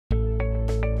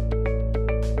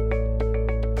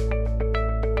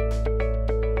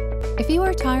If you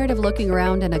are tired of looking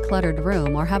around in a cluttered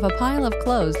room or have a pile of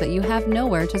clothes that you have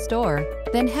nowhere to store,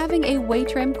 then having a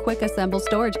way-trim quick assemble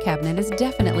storage cabinet is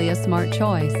definitely a smart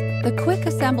choice. The quick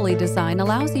assembly design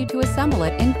allows you to assemble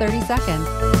it in 30 seconds.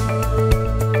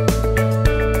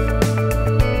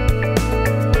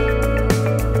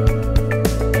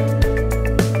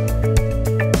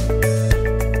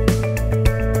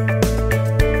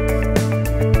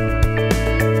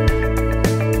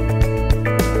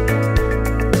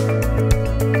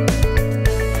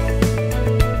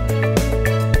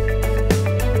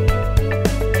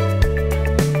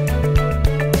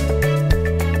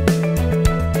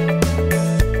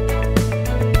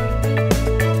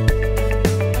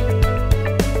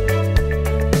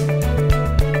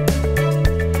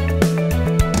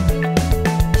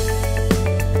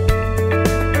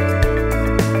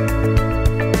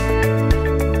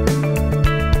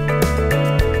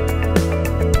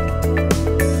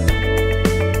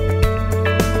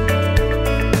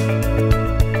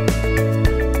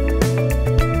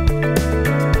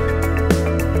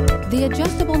 The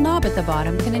adjustable knob at the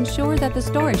bottom can ensure that the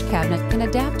storage cabinet can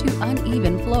adapt to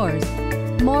uneven floors.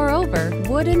 Moreover,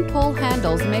 wooden pull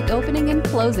handles make opening and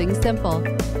closing simple.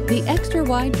 The extra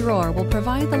wide drawer will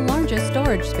provide the largest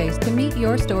storage space to meet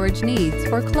your storage needs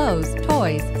for clothes,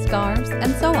 toys, scarves,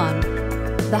 and so on.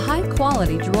 The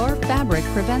high-quality drawer fabric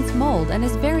prevents mold and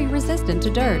is very resistant to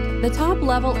dirt. The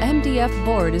top-level MDF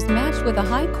board is matched with a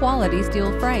high-quality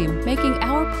steel frame, making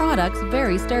our products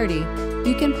very sturdy.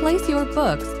 You can place your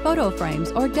books, photo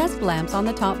frames, or desk lamps on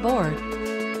the top board.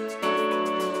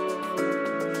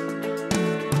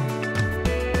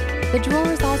 The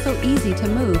drawer is also easy to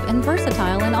move and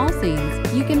versatile in all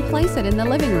scenes. You can place it in the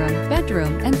living room,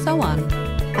 bedroom, and so on.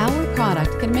 Our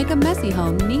product can make a messy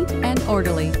home neat and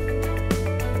orderly.